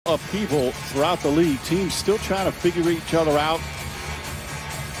upheaval throughout the league. Teams still trying to figure each other out,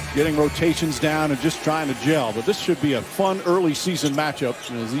 getting rotations down and just trying to gel. But this should be a fun early season matchup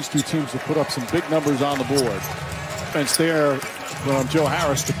as these two teams have put up some big numbers on the board. Defense there from Joe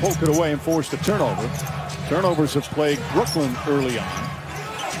Harris to poke it away and force a turnover. Turnovers have plagued Brooklyn early on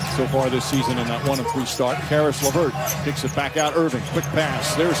so far this season in that 1-3 start. Karis LeVert kicks it back out. Irving, quick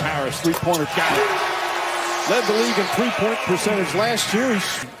pass. There's Harris, three-pointer, got it. Led the league in three-point percentage last year.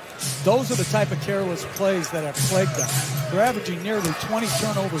 Those are the type of careless plays that have plagued them. They're averaging nearly 20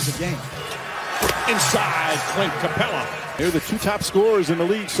 turnovers a game. Inside, Clint Capella. They're the two top scorers in the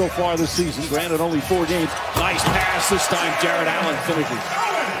league so far this season. Granted, only 4 games. Nice pass this time. Jared Allen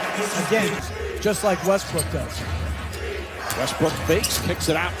finishes. Again, just like Westbrook does. Westbrook fakes, kicks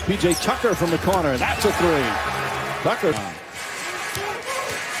it out. P.J. Tucker from the corner. That's a three. Tucker.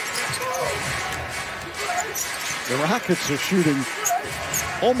 The Rockets are shooting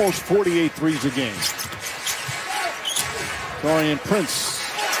almost 48 threes a game. Dorian Prince.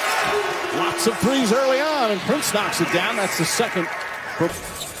 Lots of threes early on, and Prince knocks it down. That's the second. Well,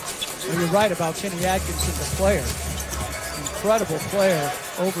 you're right about Kenny Atkinson, the player. Incredible player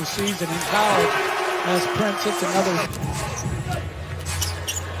overseas and in college. As Prince hits another.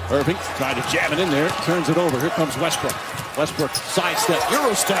 Irving tried to jam it in there, turns it over. Here comes Westbrook. Westbrook sidestep,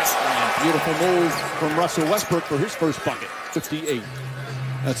 Euro step. And beautiful move from Russell Westbrook for his first bucket, 58.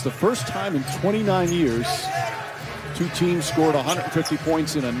 That's the first time in 29 years two teams scored 150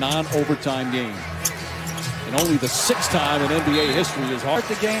 points in a non-overtime game. And only the 6th time in NBA history is hard.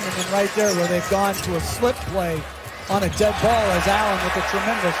 The game, and then right there where they've gone to a slip play on a dead ball as Allen with a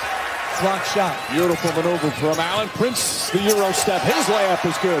tremendous block shot. Beautiful maneuver from Allen. Prince, the Euro step. His layup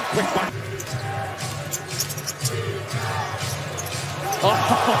is good. Quick bucket. Oh,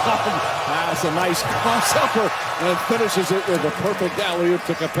 that's a nice crossover and finishes it with a perfect alley-oop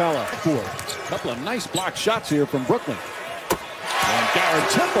to Capella. A couple of nice block shots here from Brooklyn. And Garrett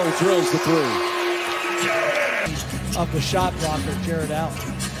Temple drills the three. Of the shot blocker, Jared Allen.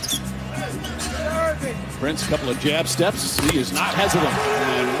 Prince, couple of jab steps. He is not hesitant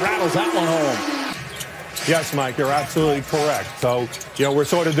and rattles that one home. Yes, Mike, you're absolutely correct. So, we're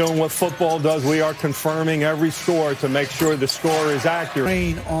sort of doing what football does. We are confirming every score to make sure the score is accurate.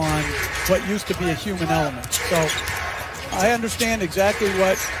 Train on what used to be a human element. So, I understand exactly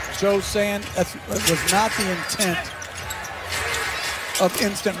what Joe's saying. That was not the intent of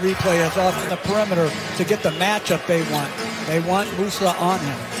instant replay as off in the perimeter to get the matchup they want. They want Musa on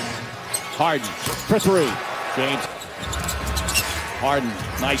him. Harden for three. James. Harden,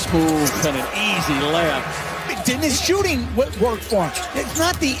 nice move and an easy layup. Didn't his shooting work for him? It's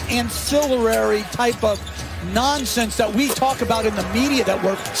not the ancillary type of nonsense that we talk about in the media that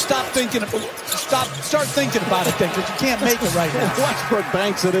work. Start thinking about it then, because you can't make it right now. Westbrook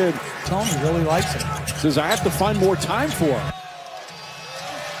banks it in. Tony really likes it. Says, I have to find more time for him.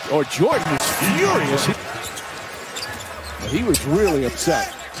 Oh, Jordan is furious. He was really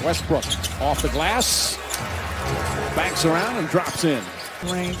upset. Westbrook off the glass. Backs around and drops in.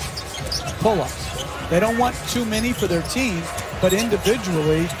 Range pull-ups. They don't want too many for their team, but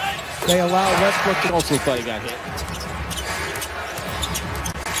individually, they allow Westbrook to also thought he got hit.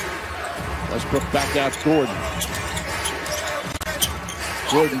 Westbrook back out Gordon.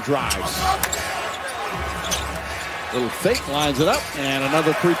 Gordon drives. Little fake, lines it up, and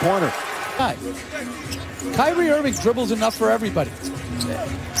another three-pointer. Kyrie Irving dribbles enough for everybody.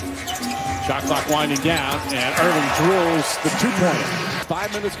 Shot clock winding down, and Irving drills the two-pointer.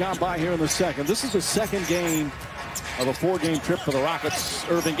 5 minutes gone by here in the second. This is the second game of a 4-game trip for the Rockets.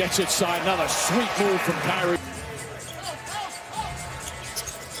 Irving gets it side. Another sweet move from Kyrie.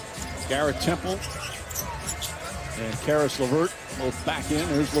 Garrett Temple and Karis LeVert both back in.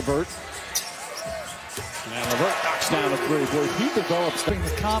 Here's LeVert. And LeVert knocks down a three. Boy, he develops the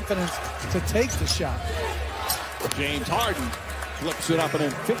confidence to take the shot. James Harden flips it up and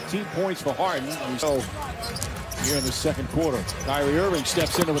in. 15 points for Harden. So here in the second quarter, Kyrie Irving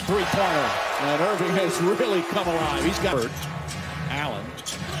steps into a three-pointer, and Irving has really come alive. He's got Allen,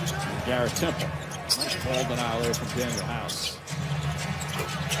 Garrett Temple. Nice ball denial there from Daniel House.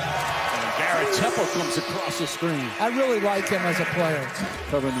 And Garrett Temple comes across the screen. I really like him as a player.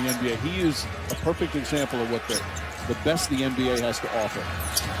 Covering the NBA. He is a perfect example of what the best the NBA has to offer.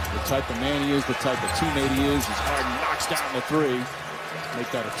 The type of man he is, the type of teammate he is. As Harden knocks down the three.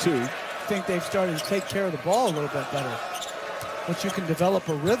 Make that a 2. I think they've started to take care of the ball a little bit better. But you can develop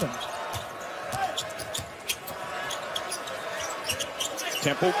a rhythm.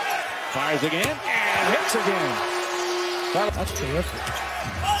 Temple fires again and hits again. That's terrific.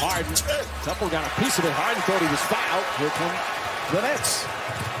 Harden. Temple got a piece of it. Harden thought he was fouled. Here come the Nets.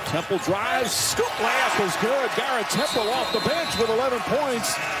 Temple drives, scoop layup is good. Garrett Temple off the bench with 11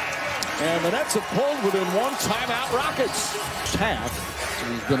 points. And the Nets have pulled within one timeout. Rockets. Half.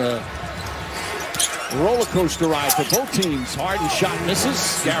 He's been a roller coaster ride for both teams. Harden shot misses.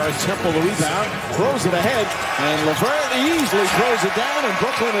 Garrett Temple the rebound. Throws it ahead. And LeVert easily throws it down. And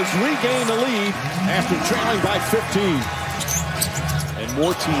Brooklyn has regained the lead after trailing by 15. And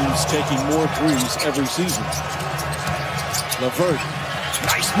more teams taking more threes every season. LeVert.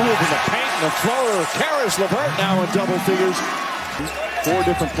 Nice move in the paint. And the floater. Karis LeVert now in double figures. 4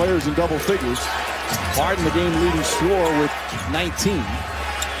 different players in double figures. Harden the game leading scorer with 19.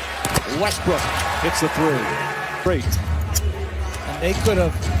 Westbrook hits the 3. Great. And they could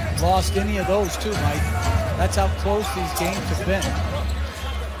have lost any of those too, Mike. That's how close these games have been.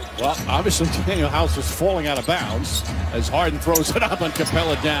 Well, obviously Daniel House is falling out of bounds as Harden throws it up and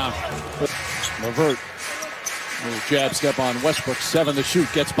Capella down. LeVert. Little jab step on Westbrook. 7 to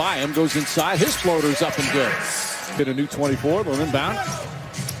shoot. Gets by him. Goes inside. His floater's up and good. Hit a new 24. The inbound.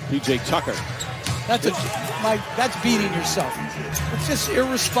 P.J. Tucker. That's Mike, that's beating yourself. It's just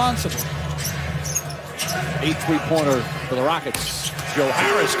irresponsible. 8 3-pointer for the Rockets. Joe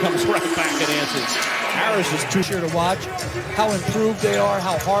Harris comes right back and answers. Harris is too sure to watch how improved they are,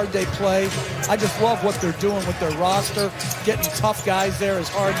 how hard they play. I just love what they're doing with their roster, getting tough guys there as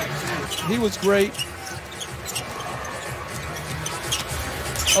hard. He was great.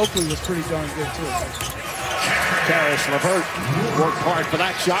 Oakley was pretty darn good too. Karis LeVert worked hard for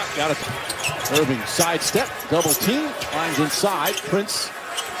that shot. Got it. Irving sidestep, double team, finds inside. Prince.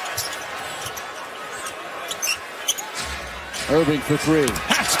 Irving for 3.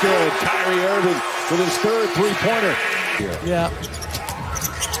 That's good. Kyrie Irving with his 3rd 3-pointer. Yeah.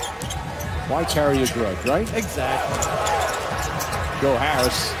 Why carry a grudge, right? Exactly. Joe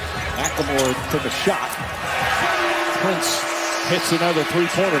Harris. McLemore took a shot. Prince hits another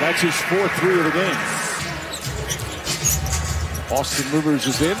 3-pointer. That's his 4th 3 of the game. Austin Rivers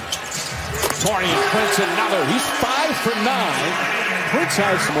is in. Taurean Prince another. He's 5 for 9. Prince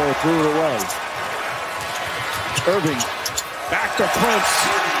has some more, threw it away. Irving back to Prince.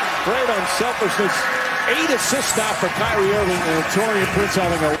 Great unselfishness. 8 assists now for Kyrie Irving and Taurean Prince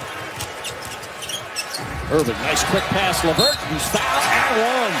having a. Irving, nice quick pass. LeVert, he's fouled and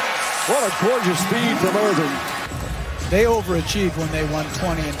one. What a gorgeous feed from Irving. They overachieved when they won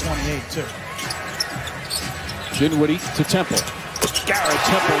 20 and 28 too. Dinwiddie to Temple. Garrett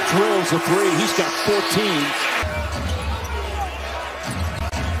Temple drills a 3. He's got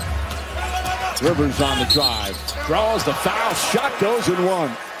 14. Rivers on the drive. Draws the foul. Shot goes in 1.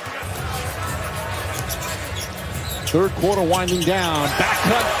 3rd quarter winding down. Back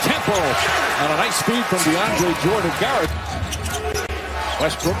cut Temple. And a nice feed from DeAndre Jordan. Garrett.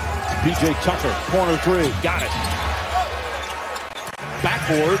 Westbrook. P.J. Tucker. Corner 3. Got it.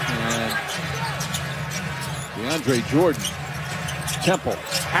 Backboard. And DeAndre Jordan. Temple.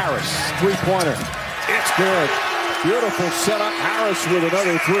 Harris. 3-pointer. It's good. Beautiful setup. Harris with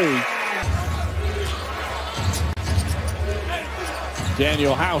another 3.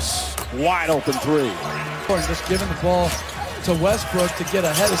 Daniel House. Wide open 3. Just giving the ball to Westbrook to get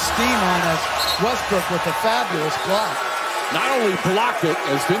a head of steam on us. Westbrook with a fabulous block. Not only blocked it,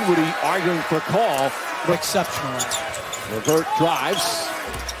 as Dinwiddie arguing for call, but exceptional. LeVert drives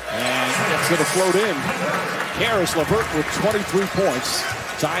and gets it to float in. Karis LeVert with 23 points,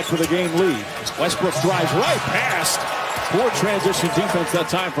 tied for the game lead. Westbrook drives right past. Poor transition defense that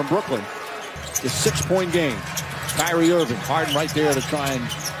time from Brooklyn. The 6-point game. Kyrie Irving, Harden right there to try and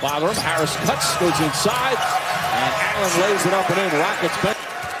bother him. Harris cuts, goes inside, and Allen lays it up and in. Rockets bench.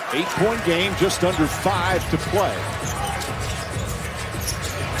 8-point game, just under 5 to play.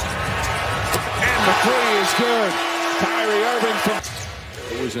 And the 3 is good. Kyrie Irving from.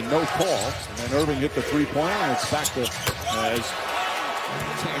 It was a no call, and then Irving hit the 3-pointer, and it's back to as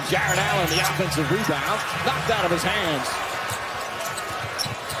Jared Allen, the offensive rebound, knocked out of his hands.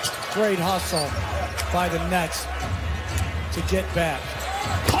 Great hustle by the Nets to get back.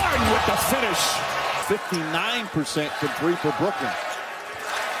 Harden with the finish. 59% from 3 for Brooklyn.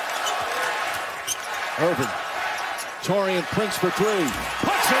 Irving. Taurean Prince for 3.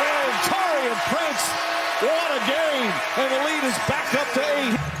 Puts it in. Taurean Prince. What a game. And the lead is back up to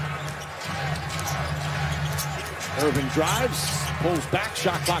 8. Irving drives. Pulls back.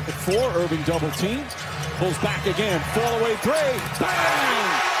 Shot clock at 4. Irving double team. Pulls back again. Fall away 3.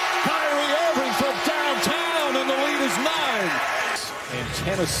 Bang! Kyrie Irving from downtown. And the lead is 9. And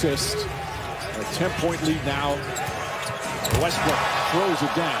 10 assists. A 10-point lead now. Westbrook throws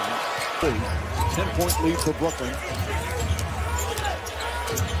it down. 10-point lead for Brooklyn.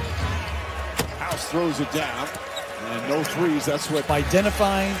 House throws it down. And no threes. That's what by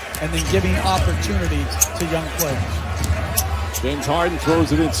identifying and then giving opportunity to young players. James Harden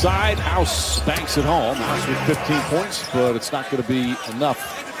throws it inside. House banks it home. House with 15 points, but it's not going to be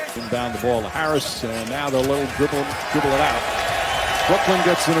enough. Inbound the ball to Harris, and now they'll dribble it out. Brooklyn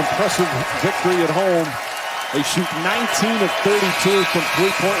gets an impressive victory at home. They shoot 19 of 32 from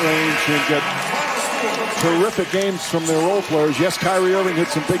three-point range and get terrific games from their role players. Yes, Kyrie Irving hit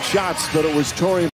some big shots, but it was Torian